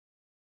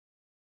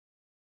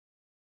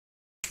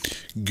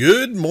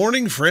Good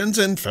morning, friends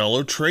and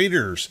fellow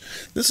traders.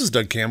 This is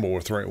Doug Campbell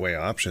with Right Way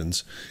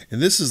Options, and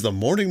this is the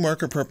morning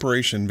market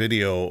preparation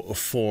video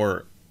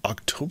for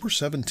October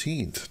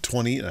 17th,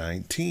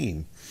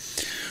 2019.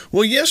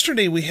 Well,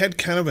 yesterday we had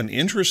kind of an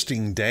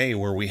interesting day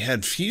where we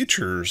had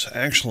futures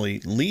actually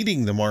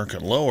leading the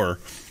market lower.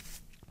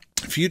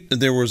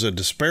 There was a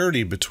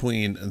disparity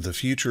between the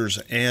futures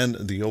and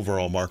the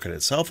overall market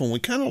itself, and we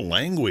kind of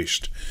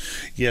languished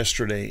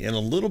yesterday in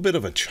a little bit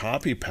of a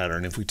choppy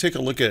pattern. If we take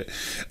a look at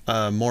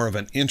more of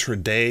an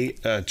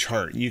intraday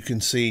chart, you can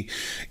see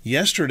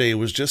yesterday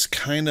was just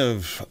kind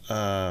of,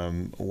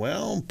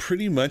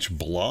 pretty much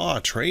blah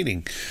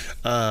trading,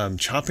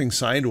 chopping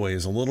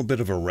sideways, a little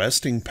bit of a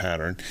resting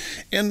pattern,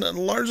 and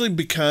largely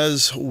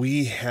because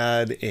we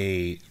had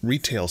a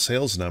retail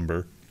sales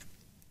number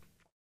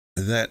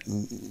that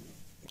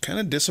kind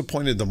of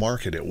disappointed the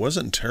market. It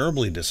wasn't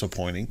terribly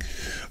disappointing,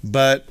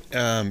 but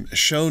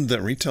showed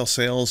that retail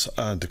sales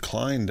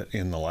declined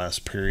in the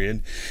last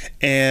period,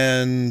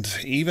 and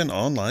even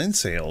online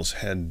sales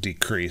had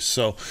decreased.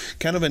 So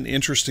kind of an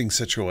interesting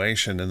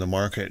situation in the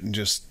market, and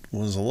just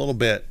was a little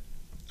bit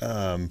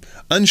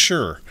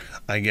unsure,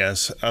 I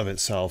guess, of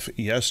itself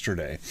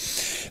yesterday.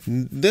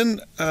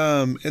 Then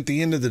at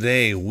the end of the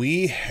day,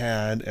 we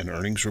had an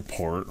earnings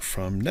report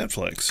from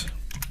Netflix.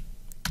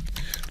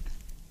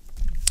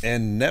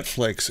 And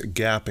Netflix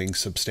gapping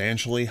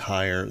substantially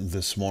higher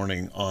this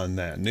morning on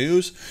that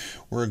news.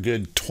 We're a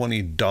good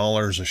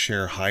 $20 a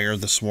share higher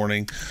this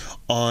morning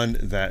on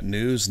that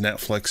news.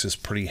 Netflix is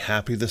pretty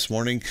happy this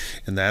morning,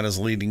 and that is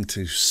leading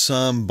to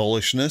some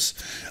bullishness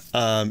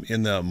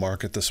in the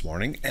market this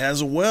morning.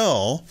 As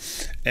well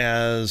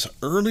as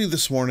early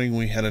this morning,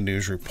 we had a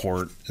news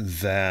report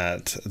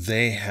that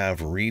they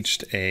have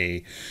reached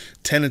a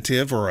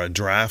tentative or a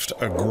draft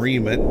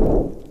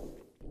agreement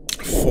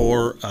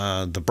for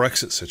the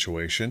Brexit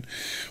situation,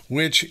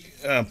 which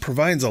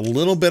provides a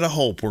little bit of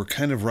hope. We're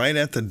kind of right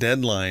at the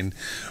deadline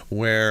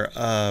where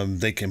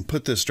they can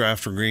put this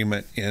draft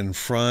agreement in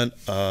front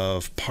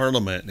of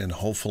Parliament and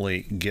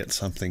hopefully get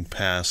something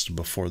passed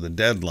before the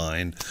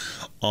deadline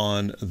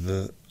on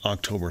the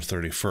October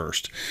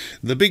 31st.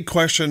 The big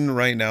question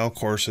right now, of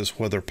course, is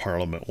whether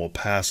Parliament will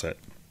pass it.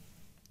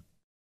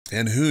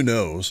 And who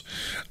knows,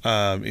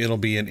 it'll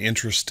be an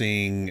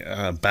interesting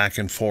back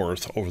and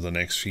forth over the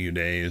next few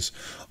days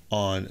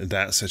on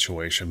that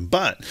situation.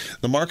 But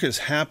the market is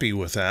happy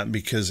with that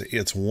because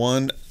it's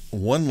one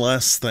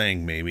less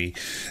thing maybe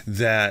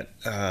that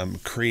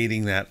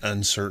creating that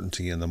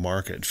uncertainty in the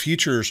market.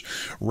 Futures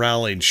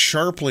rallied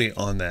sharply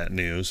on that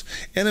news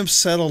and have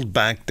settled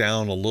back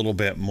down a little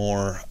bit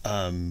more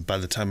by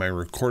the time I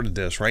recorded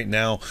this. Right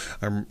now,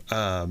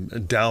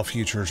 Dow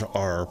futures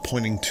are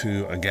pointing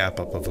to a gap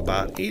up of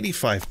about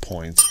 85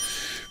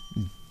 points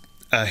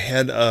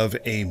ahead of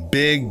a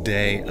big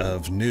day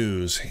of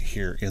news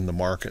here in the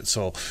market.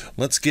 So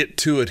let's get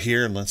to it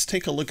here and let's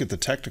take a look at the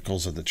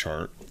technicals of the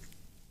chart.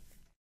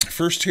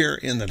 First, here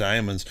in the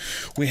diamonds,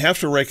 we have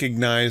to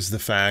recognize the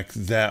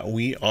fact that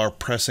we are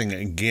pressing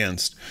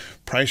against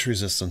price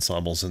resistance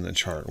levels in the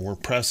chart. We're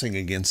pressing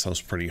against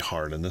those pretty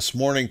hard. And this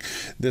morning,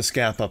 this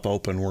gap up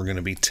open, we're going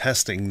to be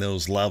testing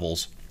those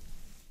levels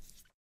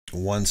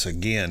once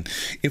again.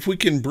 If we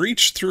can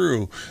breach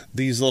through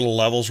these little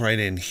levels right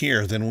in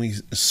here, then we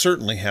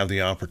certainly have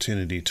the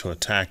opportunity to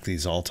attack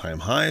these all-time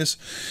highs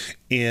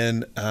in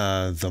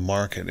the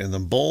market. And the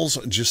bulls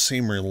just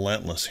seem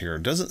relentless here.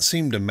 It doesn't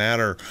seem to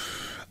matter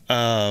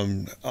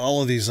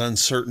all of these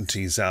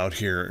uncertainties out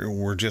here.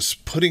 We're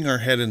just putting our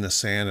head in the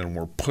sand and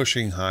we're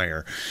pushing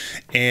higher.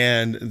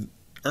 And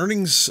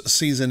earnings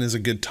season is a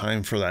good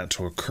time for that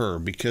to occur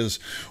because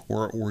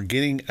we're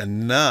getting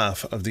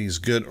enough of these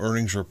good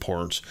earnings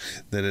reports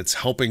that it's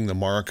helping the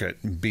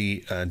market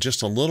be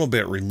just a little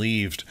bit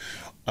relieved,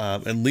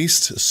 at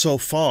least so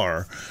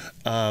far,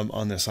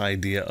 on this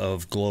idea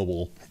of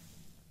global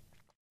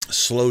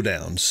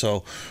slowdown.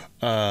 So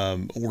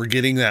we're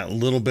getting that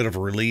little bit of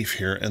relief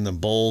here, and the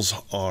bulls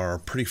are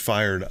pretty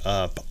fired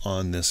up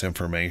on this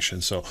information.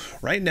 So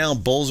right now,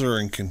 bulls are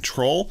in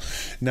control.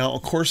 Now,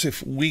 of course,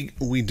 if we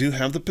do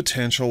have the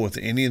potential with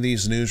any of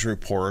these news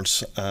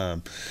reports,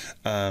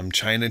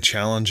 China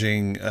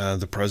challenging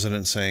the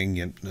president,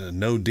 saying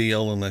no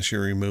deal unless you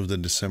remove the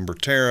December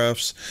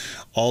tariffs,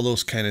 all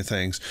those kind of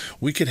things,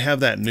 we could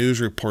have that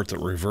news report that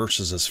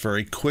reverses us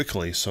very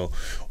quickly. So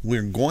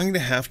we're going to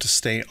have to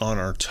stay on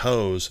our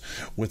toes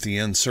with the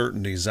uncertainties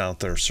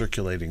out there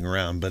circulating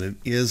around, but it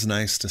is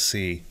nice to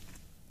see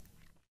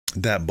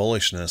that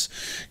bullishness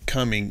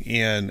coming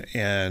in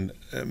and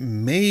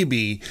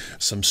maybe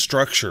some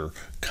structure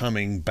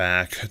coming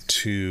back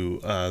to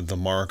the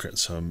market,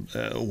 some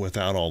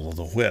without all of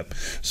the whip.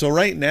 So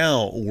right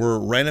now we're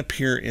right up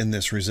here in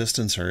this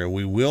resistance area.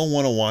 We will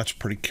want to watch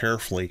pretty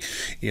carefully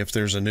if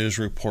there's a news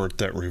report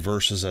that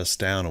reverses us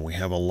down, and we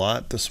have a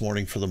lot this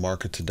morning for the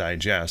market to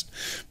digest.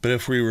 But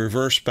if we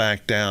reverse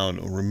back down,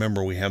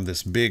 remember we have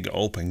this big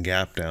open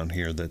gap down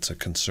here that's a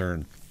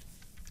concern.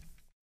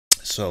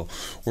 So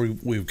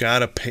we've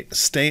got to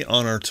stay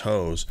on our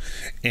toes,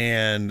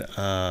 and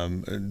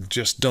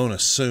just don't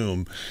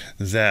assume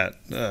that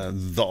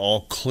the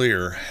all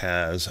clear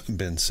has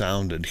been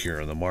sounded here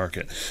in the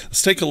market.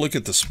 Let's take a look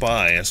at the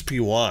SPY.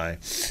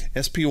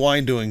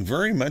 SPY doing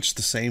very much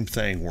the same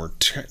thing. We're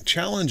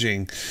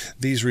challenging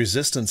these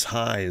resistance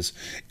highs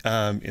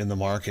in the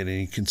market,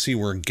 and you can see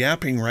we're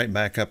gapping right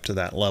back up to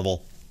that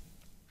level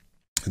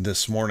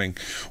this morning.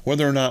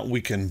 Whether or not we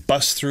can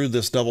bust through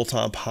this double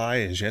top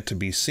high is yet to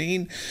be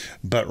seen,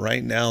 but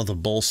right now the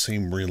bulls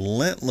seem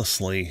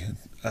relentlessly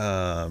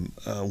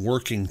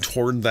working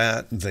toward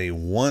that. They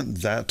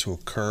want that to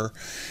occur,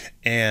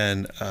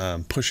 and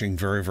pushing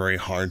very, very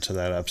hard to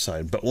that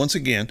upside. But once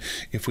again,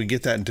 if we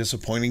get that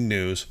disappointing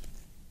news,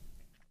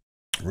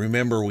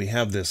 remember, we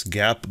have this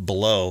gap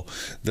below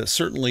that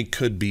certainly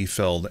could be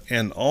filled.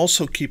 And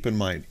also keep in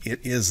mind,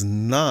 it is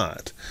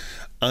not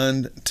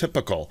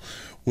untypical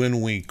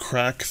when we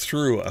crack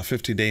through a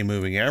 50-day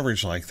moving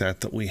average like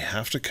that we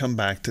have to come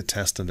back to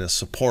test it as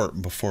support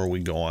before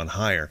we go on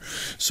higher.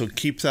 So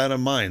keep that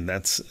in mind.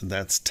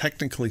 That's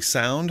technically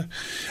sound,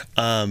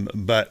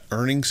 but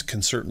earnings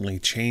can certainly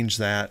change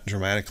that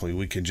dramatically.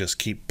 We could just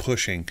keep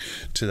pushing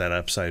to that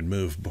upside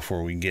move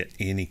before we get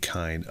any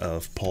kind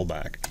of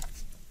pullback.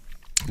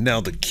 Now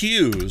the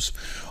Qs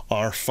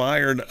are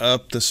fired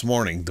up this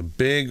morning. The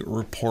big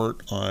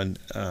report on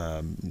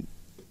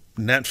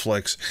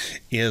Netflix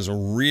is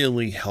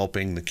really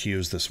helping the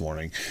Qs this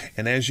morning,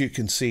 and as you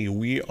can see,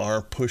 we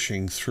are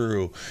pushing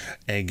through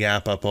a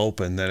gap up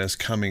open that is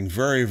coming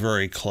very,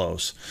 very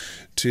close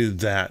to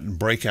that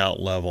breakout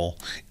level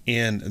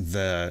in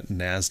the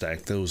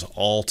NASDAQ, those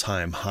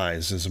all-time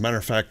highs. As a matter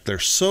of fact, they're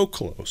so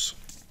close,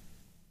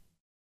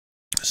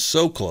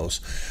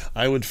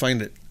 I would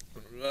find it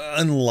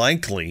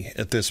unlikely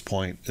at this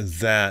point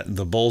that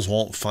the bulls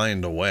won't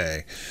find a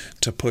way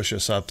to push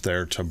us up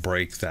there to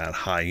break that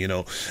high. You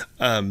know,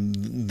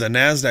 the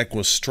NASDAQ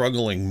was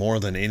struggling more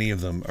than any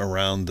of them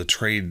around the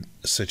trade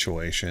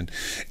situation,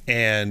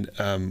 and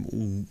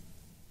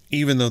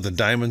even though the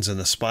diamonds and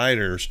the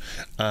spiders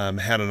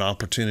had an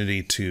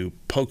opportunity to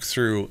poke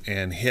through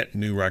and hit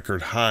new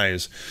record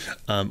highs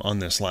on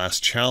this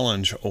last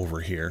challenge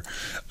over here,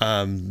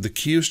 the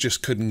Qs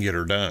just couldn't get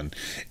her done.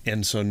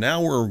 And so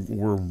now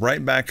we're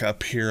right back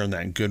up here on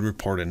that good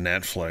report in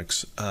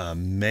Netflix.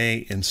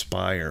 May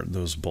inspire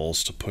those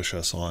bulls to push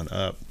us on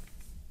up,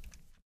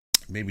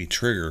 maybe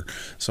trigger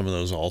some of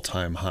those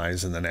all-time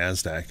highs in the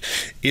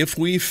NASDAQ. If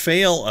we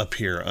fail up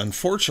here,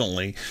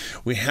 unfortunately,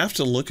 we have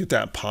to look at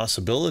that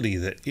possibility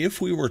that if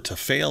we were to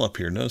fail up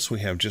here, notice we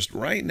have just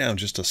right now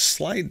just a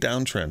slight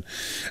downtrend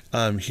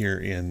here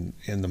in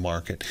the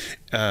market,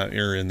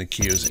 or in the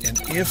Qs. And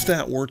if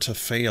that were to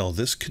fail,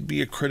 this could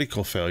be a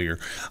critical failure.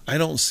 I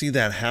don't see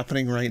that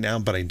happening right now,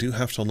 but I do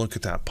have to look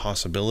at that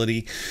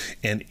possibility.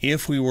 And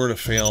if we were to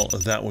fail,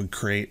 that would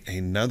create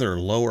another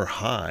lower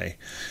high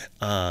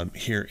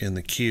here in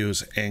the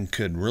Qs and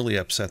could really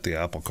upset the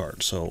apple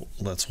cart. So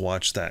let's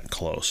watch that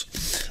close.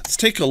 Let's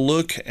take a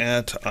look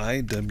at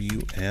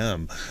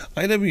IWM.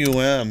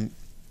 IWM,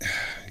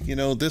 you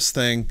know, this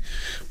thing,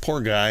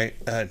 poor guy,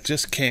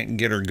 just can't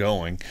get her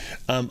going.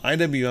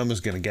 IWM is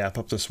going to gap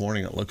up this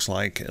morning, it looks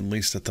like, at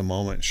least at the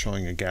moment,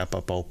 showing a gap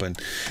up open.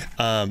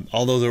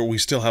 Although we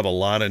still have a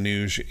lot of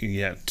news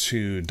yet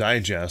to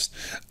digest,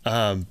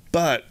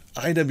 but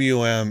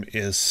IWM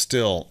is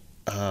still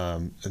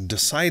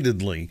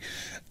decidedly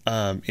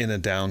in a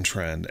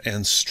downtrend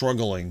and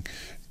struggling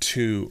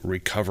to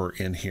recover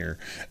in here.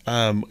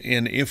 And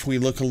if we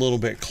look a little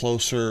bit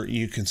closer,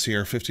 you can see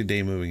our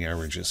 50-day moving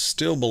average is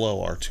still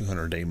below our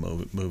 200-day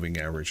moving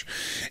average.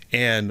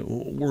 And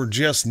we're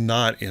just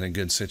not in a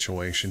good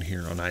situation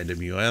here on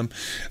IWM.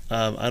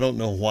 I don't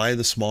know why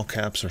the small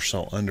caps are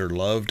so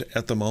underloved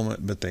at the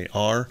moment, but they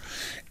are.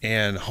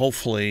 And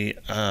hopefully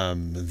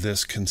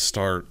this can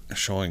start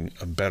showing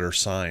better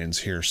signs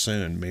here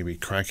soon, maybe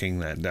cracking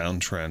that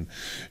downtrend,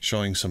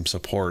 showing some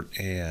support,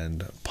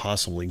 and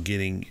possibly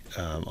getting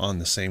on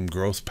the same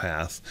growth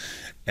path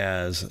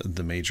as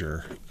the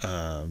major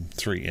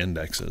three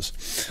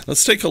indexes.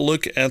 Let's take a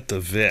look at the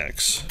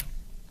VIX.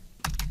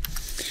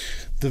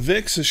 The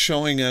VIX is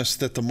showing us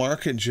that the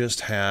market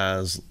just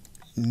has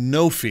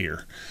no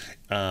fear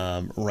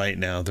right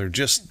now. They're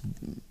just,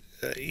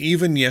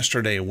 even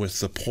yesterday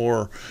with the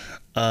poor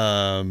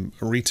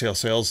retail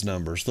sales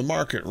numbers, the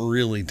market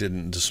really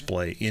didn't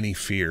display any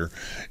fear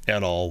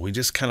at all. We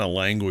just kind of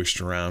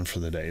languished around for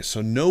the day.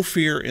 So no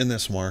fear in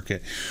this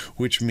market,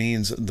 which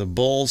means the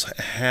bulls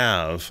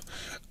have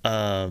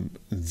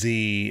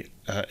the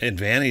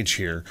advantage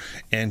here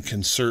and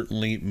can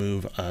certainly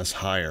move us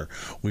higher.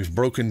 We've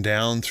broken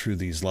down through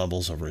these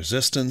levels of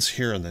resistance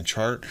here in the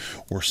chart.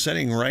 We're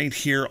sitting right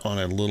here on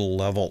a little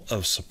level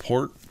of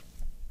support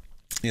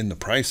in the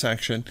price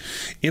action.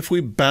 If we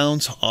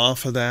bounce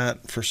off of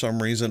that for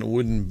some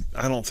reason,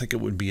 I don't think it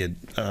would be a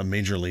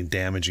majorly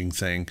damaging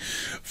thing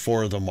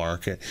for the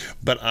market.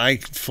 But I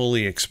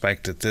fully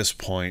expect at this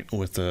point,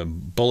 with the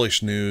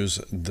bullish news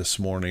this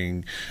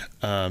morning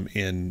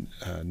in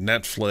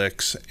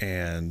Netflix,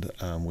 and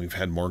we've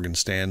had Morgan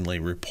Stanley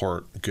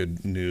report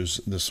good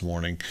news this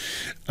morning,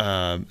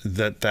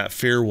 that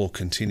fear will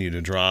continue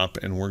to drop,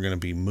 and we're going to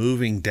be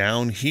moving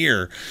down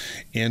here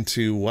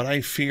into what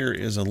I fear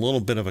is a little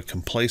bit of a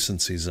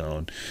complacency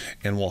zone,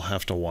 and we'll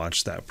have to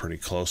watch that pretty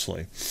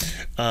closely.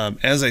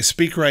 As I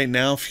speak right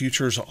now,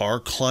 futures are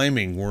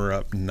climbing. We're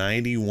up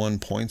 91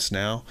 points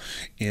now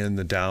in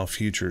the Dow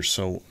futures,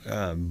 so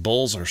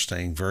bulls are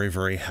staying very,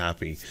 very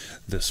happy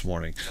this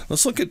morning.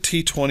 Let's look at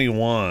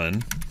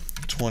T21.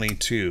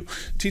 22.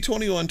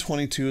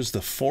 T21.22 is the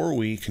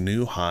 4-week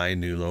new high,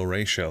 new low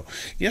ratio.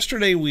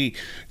 Yesterday we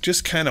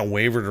just kind of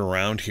wavered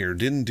around here,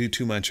 didn't do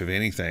too much of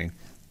anything.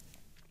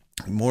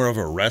 More of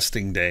a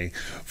resting day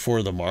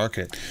for the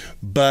market,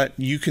 but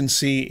you can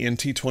see in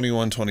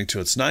T21.22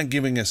 it's not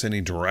giving us any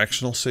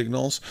directional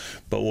signals,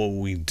 but what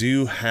we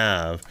do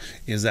have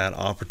is that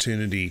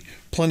opportunity,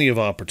 plenty of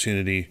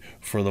opportunity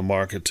for the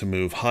market to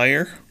move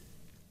higher.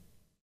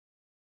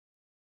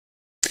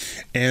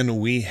 And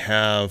we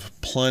have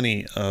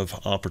plenty of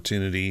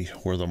opportunity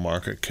where the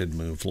market could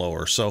move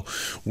lower. So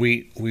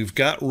we've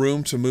got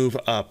room to move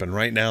up, and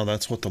right now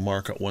that's what the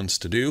market wants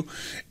to do,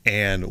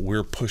 and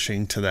we're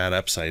pushing to that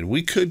upside.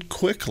 We could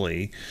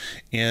quickly,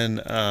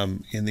 in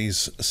some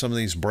of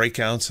these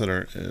breakouts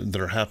that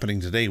are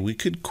happening today, we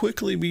could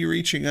quickly be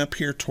reaching up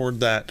here toward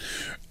that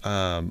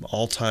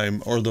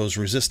all-time, or those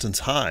resistance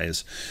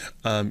highs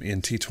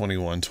in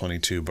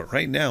T21.22. But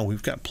right now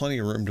we've got plenty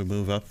of room to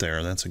move up there,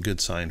 and that's a good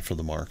sign for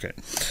the market.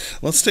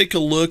 Let's take a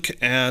look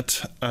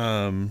at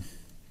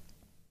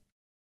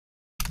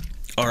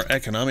our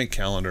economic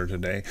calendar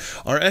today.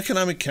 Our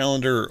economic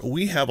calendar,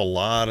 we have a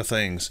lot of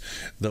things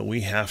that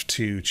we have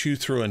to chew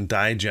through and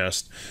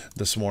digest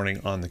this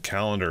morning on the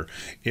calendar.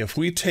 If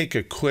we take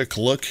a quick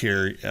look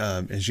here,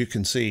 as you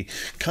can see,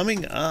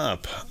 coming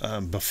up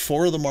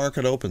before the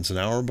market opens, an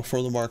hour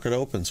before the market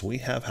opens, we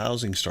have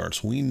housing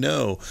starts. We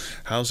know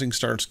housing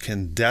starts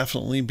can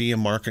definitely be a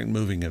market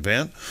moving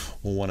event.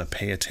 We'll want to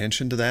pay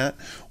attention to that.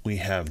 We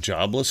have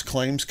jobless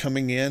claims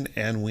coming in,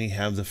 and we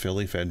have the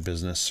Philly Fed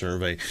Business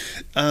Survey.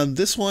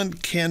 This one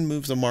can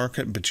move the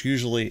market, but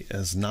usually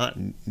is not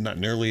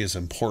nearly as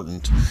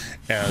important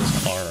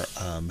as our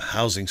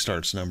housing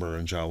starts number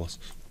and jobless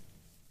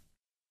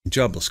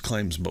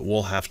claims, but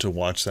we'll have to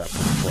watch that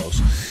pretty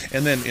close.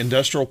 And then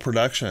industrial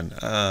production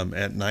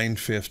at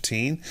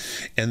 9:15,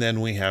 and then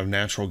we have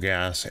natural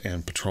gas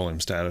and petroleum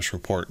status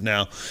report.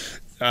 Now,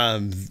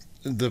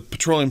 the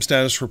petroleum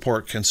status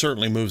report can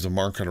certainly move the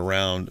market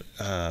around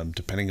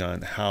depending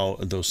on how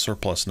those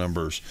surplus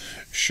numbers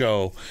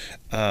show.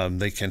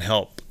 They can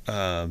help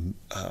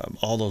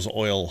all those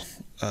oil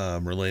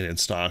related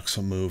stocks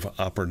move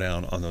up or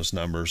down on those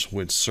numbers,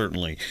 which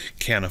certainly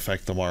can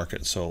affect the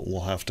market. So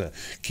we'll have to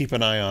keep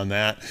an eye on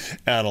that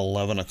at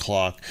 11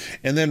 o'clock.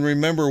 And then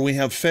remember, we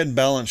have Fed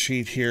balance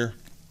sheet here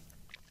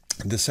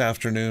this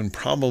afternoon.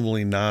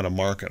 Probably not a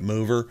market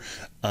mover,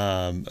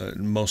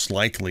 most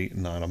likely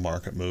not a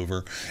market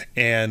mover,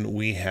 and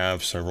we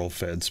have several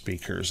Fed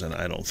speakers, and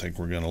I don't think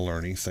we're going to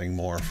learn anything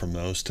more from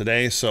those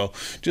today. So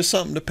just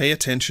something to pay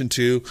attention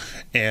to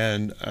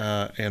and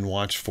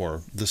watch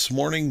for this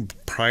morning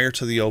prior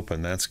to the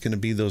open. That's going to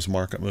be those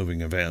market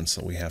moving events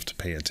that we have to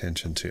pay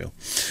attention to.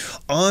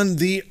 On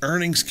the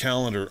earnings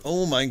calendar,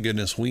 oh my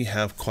goodness, we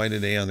have quite a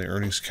day on the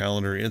earnings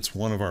calendar. It's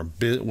one of our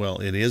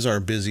it is our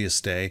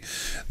busiest day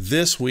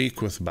this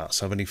week, with about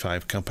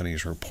 75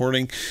 companies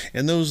reporting,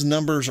 and those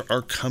numbers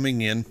are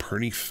coming in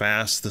pretty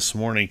fast this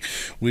morning.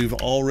 We've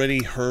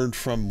already heard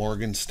from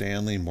Morgan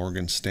Stanley.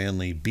 Morgan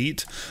Stanley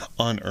beat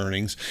on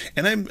earnings,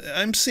 and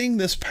I'm seeing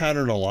this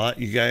pattern a lot,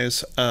 you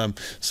guys.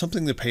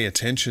 Something to pay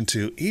attention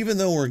to. Even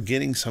though we're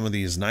getting some of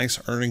these nice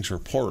earnings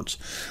reports,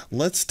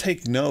 let's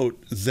take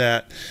note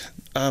that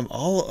a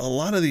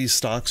lot of these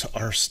stocks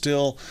are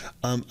still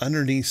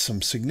underneath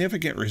some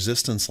significant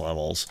resistance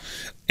levels,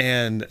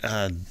 and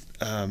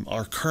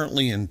are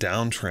currently in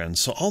downtrend.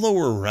 So although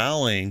we're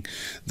rallying,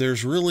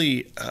 there's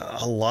really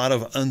a lot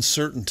of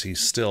uncertainty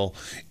still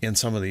in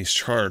some of these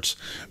charts.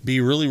 Be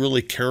really,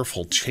 really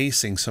careful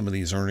chasing some of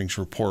these earnings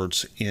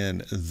reports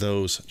in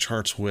those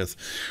charts with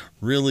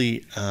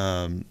really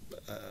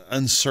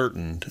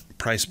uncertain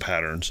price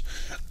patterns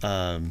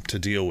to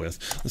deal with.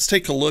 Let's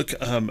take a look.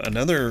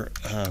 Another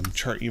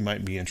chart you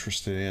might be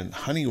interested in,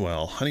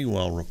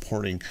 Honeywell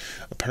reporting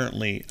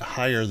apparently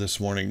higher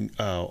this morning,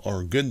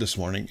 or good this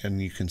morning,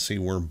 and you can see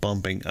we're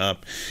bumping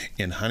up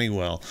in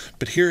Honeywell.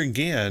 But here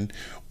again,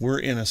 we're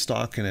in a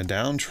stock in a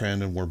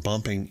downtrend, and we're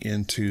bumping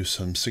into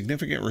some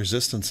significant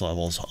resistance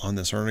levels on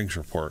this earnings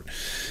report.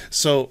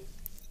 So,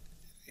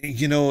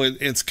 you know,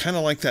 it's kind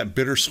of like that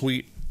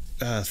bittersweet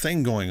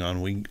thing going on.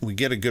 We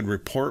get a good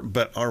report,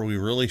 but are we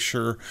really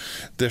sure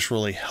this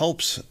really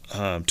helps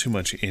too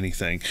much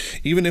anything?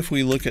 Even if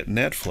we look at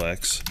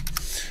Netflix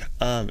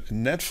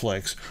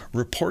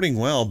reporting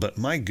well, but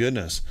my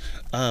goodness,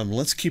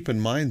 let's keep in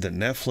mind that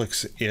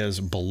Netflix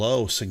is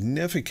below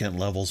significant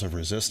levels of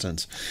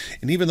resistance,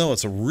 and even though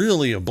it's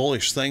really a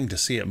bullish thing to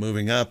see it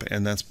moving up,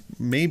 and that's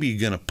maybe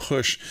going to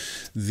push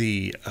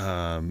the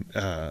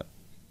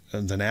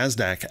the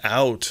NASDAQ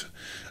out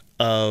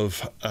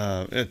of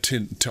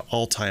to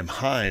all-time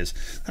highs,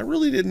 that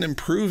really didn't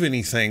improve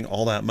anything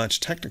all that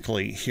much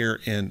technically here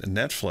in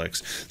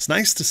Netflix. It's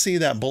nice to see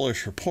that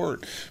bullish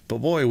report, but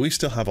boy, we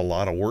still have a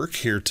lot of work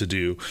here to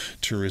do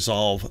to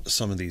resolve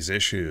some of these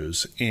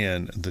issues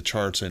in the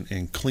charts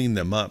and clean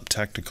them up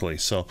technically.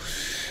 So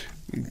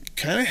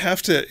kind of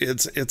have to,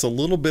 it's a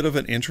little bit of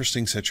an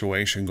interesting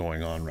situation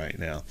going on right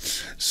now.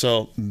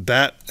 So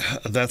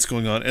that's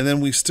going on. And then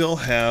we still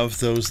have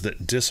those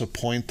that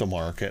disappoint the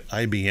market.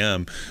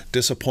 IBM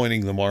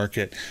disappointing the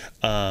market,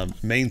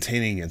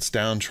 maintaining its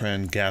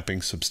downtrend,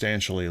 gapping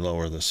substantially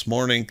lower this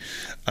morning.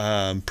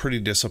 Pretty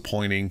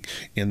disappointing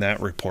in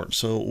that report.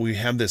 So we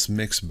have this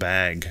mixed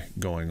bag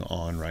going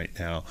on right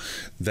now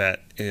that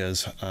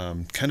is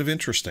kind of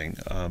interesting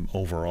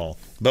overall.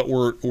 But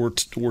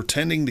we're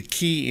tending to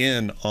key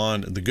in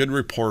on the good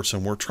reports,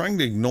 and we're trying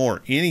to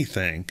ignore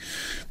anything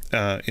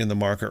in the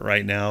market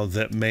right now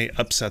that may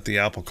upset the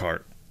apple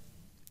cart.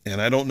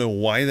 And I don't know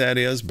why that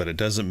is, but it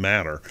doesn't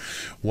matter.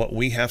 What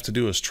we have to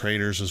do as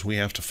traders is we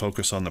have to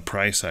focus on the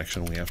price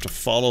action. We have to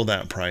follow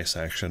that price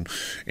action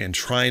and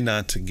try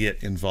not to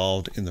get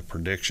involved in the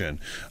prediction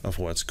of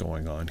what's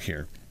going on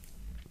here.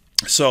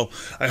 So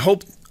I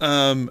hope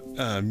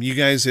you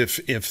guys,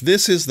 if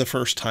this is the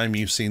first time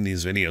you've seen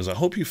these videos, I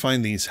hope you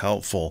find these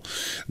helpful.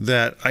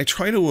 That I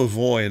try to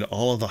avoid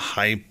all of the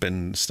hype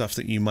and stuff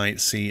that you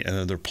might see in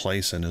other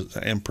place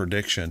and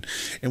prediction,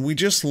 and we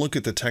just look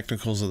at the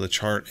technicals of the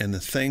chart and the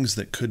things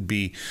that could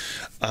be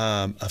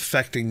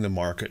affecting the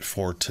market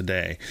for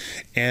today.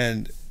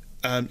 And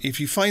if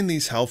you find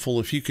these helpful,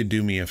 if you could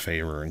do me a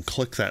favor and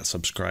click that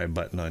subscribe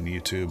button on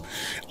YouTube.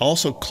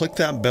 Also, click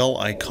that bell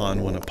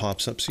icon when it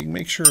pops up so you can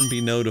make sure and be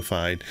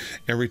notified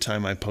every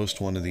time I post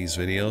one of these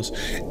videos.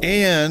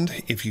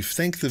 And if you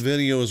think the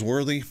video is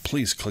worthy,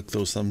 please click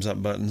those thumbs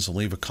up buttons and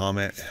leave a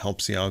comment. It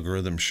helps the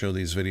algorithm show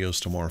these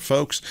videos to more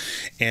folks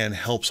and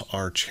helps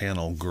our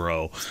channel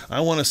grow. I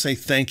want to say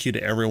thank you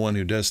to everyone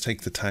who does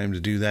take the time to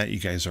do that. You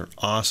guys are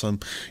awesome.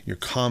 Your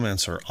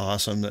comments are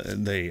awesome.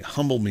 They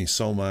humble me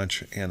so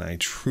much, and I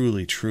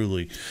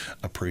truly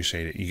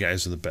appreciate it. You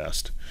guys are the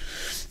best.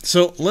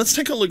 So let's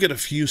take a look at a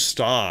few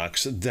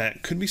stocks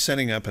that could be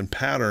setting up in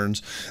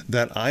patterns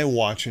that I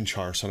watch in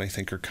charts that I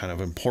think are kind of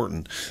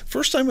important.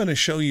 First, I'm going to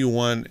show you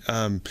one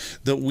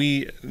that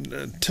we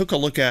took a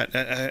look at.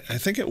 I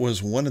think it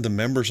was one of the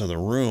members of the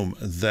room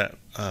that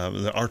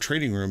our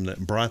trading room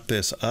that brought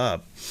this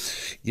up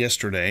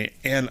yesterday,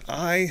 and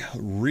I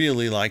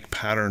really like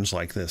patterns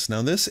like this.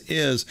 Now, this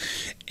is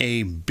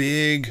a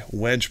big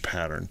wedge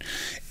pattern,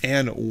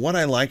 and what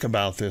I like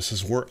about this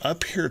is we're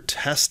up here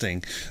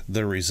testing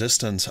the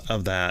resistance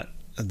of that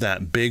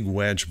big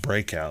wedge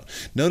breakout.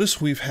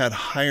 Notice we've had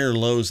higher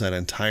lows that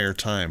entire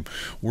time.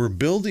 We're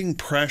building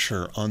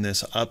pressure on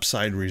this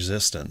upside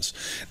resistance.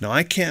 Now,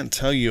 I can't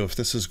tell you if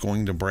this is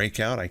going to break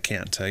out. I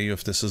can't tell you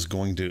if this is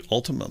going to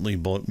ultimately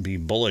be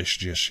bullish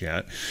just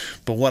yet.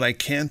 But what I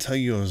can tell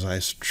you is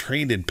I've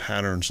traded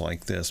patterns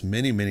like this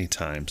many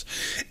times.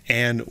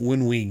 And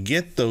when we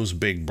get those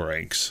big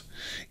breaks,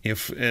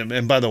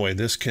 and by the way,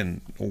 this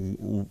can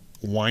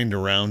wind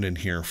around in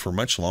here for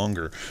much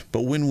longer,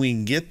 but when we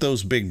get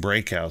those big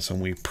breakouts and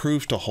we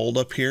prove to hold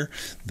up here,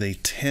 they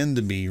tend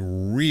to be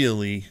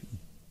really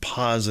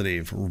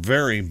positive,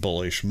 very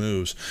bullish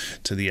moves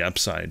to the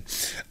upside.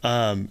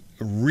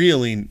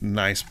 Really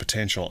nice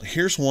potential.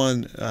 Here's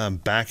one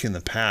back in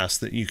the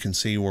past that you can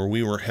see where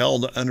we were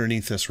held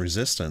underneath this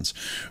resistance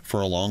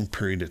for a long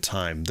period of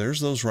time. There's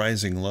those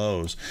rising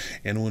lows,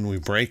 and when we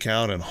break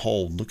out and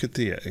hold, look at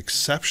the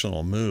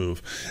exceptional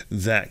move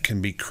that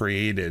can be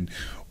created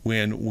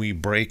when we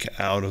break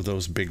out of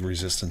those big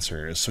resistance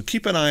areas. So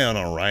keep an eye on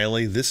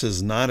O'Reilly. This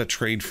is not a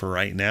trade for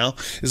right now.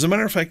 As a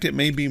matter of fact, it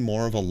may be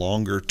more of a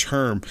longer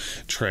term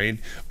trade,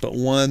 but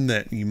one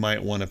that you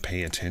might want to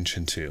pay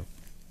attention to.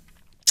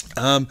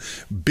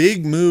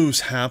 Big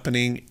moves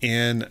happening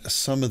in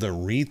some of the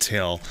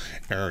retail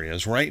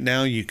areas. Right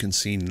now you can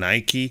see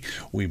Nike,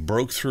 we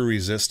broke through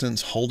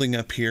resistance, holding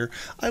up here.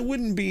 I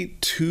wouldn't be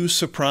too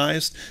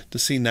surprised to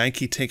see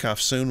Nike take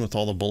off soon with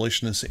all the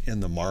bullishness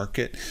in the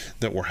market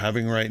that we're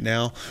having right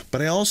now,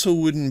 but I also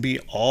wouldn't be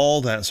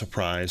all that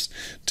surprised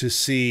to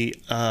see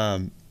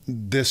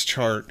this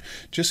chart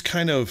just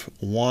kind of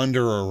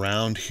wander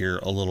around here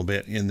a little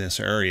bit in this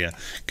area,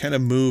 kind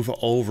of move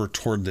over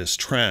toward this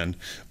trend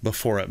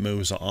before it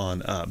moves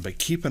on up. But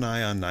keep an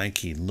eye on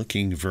Nike,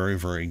 looking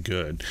very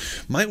good.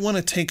 Might want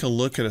to take a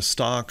look at a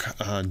stock,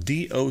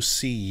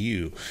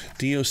 DOCU.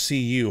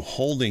 DOCU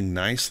holding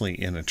nicely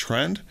in a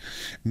trend,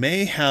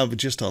 may have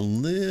just a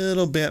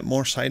little bit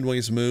more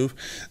sideways move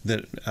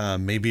that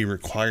may be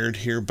required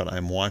here, but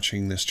I'm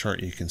watching this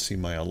chart. You can see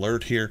my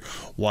alert here,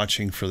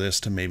 watching for this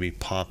to maybe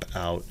pop pop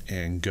out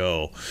and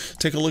go.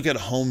 Take a look at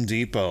Home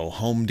Depot.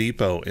 Home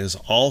Depot is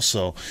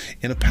also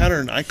in a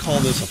pattern. I call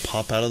this a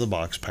pop out of the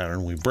box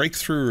pattern. We break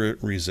through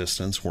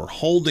resistance, we're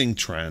holding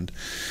trend,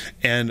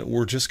 and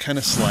we're just kind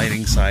of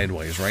sliding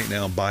sideways. Right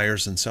now,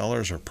 buyers and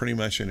sellers are pretty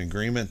much in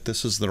agreement.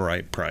 This is the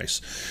right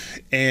price.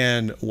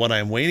 And what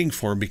I'm waiting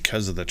for,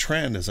 because of the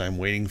trend, is I'm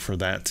waiting for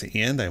that to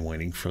end. I'm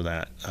waiting for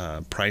that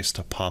price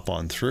to pop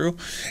on through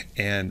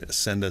and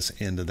send us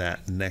into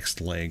that next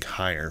leg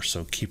higher.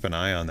 So keep an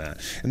eye on that.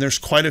 And there's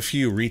quite a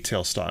few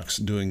retail stocks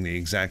doing the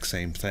exact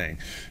same thing.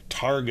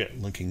 Target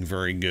looking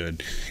very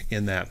good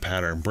in that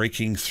pattern,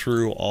 breaking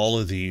through all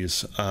of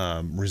these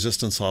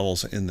resistance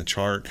levels in the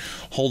chart,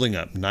 holding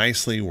up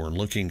nicely. We're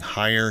looking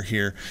higher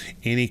here.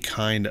 Any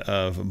kind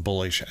of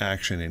bullish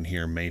action in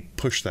here may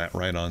push that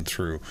right on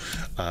through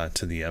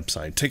to the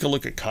upside. Take a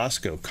look at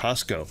Costco.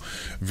 Costco,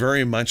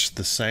 very much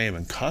the same,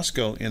 and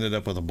Costco ended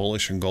up with a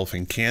bullish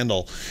engulfing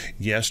candle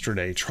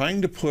yesterday,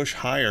 trying to push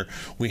higher.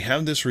 We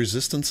have this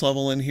resistance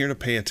level in here to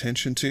pay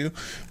attention to,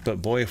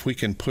 but boy, if we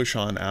can push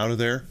on out of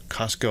there,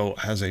 Costco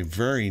has a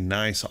very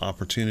nice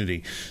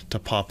opportunity to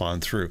pop on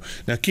through.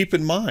 Now keep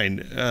in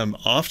mind,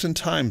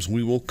 oftentimes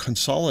we will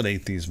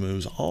consolidate these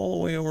moves all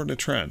the way over to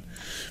trend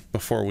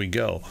before we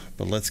go,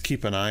 but let's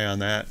keep an eye on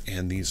that.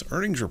 And these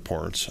earnings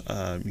reports,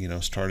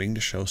 starting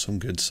to show some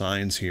good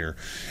signs here,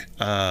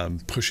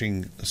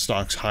 pushing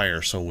stocks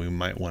higher, so we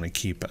might want to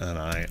keep an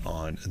eye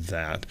on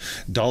that.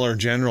 Dollar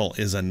General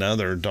is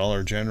another.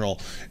 Dollar General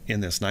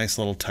in this nice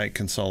little tight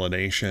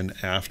consolidation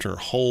after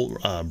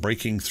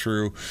breaking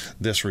through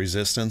this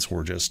resistance.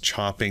 We're just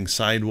chopping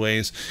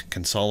sideways,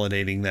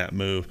 consolidating that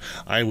move.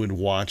 I would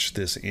watch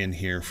this in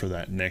here for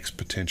that next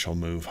potential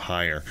move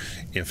higher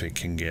if it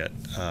can get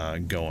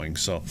going.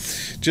 So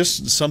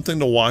just something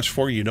to watch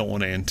for. You don't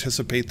want to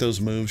anticipate those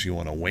moves. You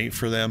want to wait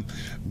for them,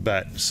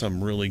 but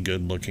some really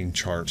good looking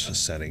charts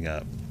setting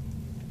up.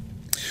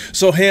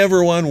 So hey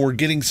everyone, we're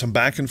getting some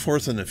back and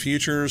forth in the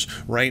futures.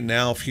 Right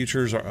now,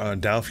 futures are,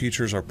 Dow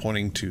futures are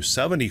pointing to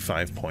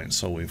 75 points.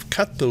 So we've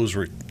cut those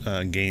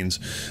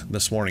gains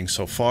this morning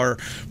so far.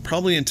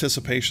 Probably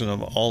anticipation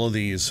of all of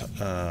these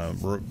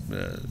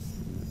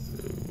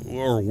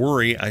or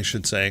worry, I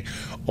should say,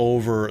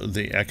 over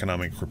the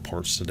economic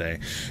reports today.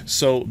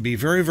 So be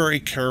very, very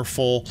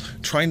careful.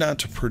 Try not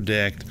to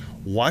predict.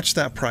 Watch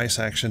that price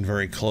action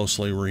very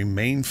closely.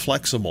 Remain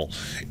flexible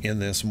in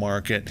this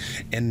market,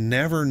 and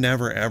never,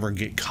 never, ever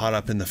get caught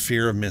up in the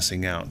fear of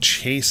missing out,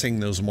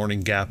 chasing those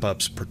morning gap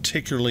ups,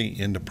 particularly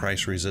into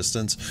price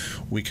resistance.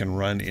 We can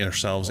run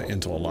ourselves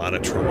into a lot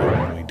of trouble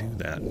when we do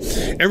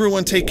that.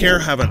 Everyone take care.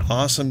 Have an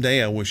awesome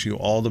day. I wish you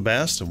all the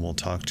best, and we'll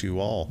talk to you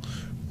all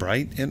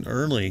bright and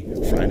early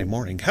Friday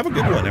morning. Have a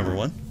good one,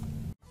 everyone.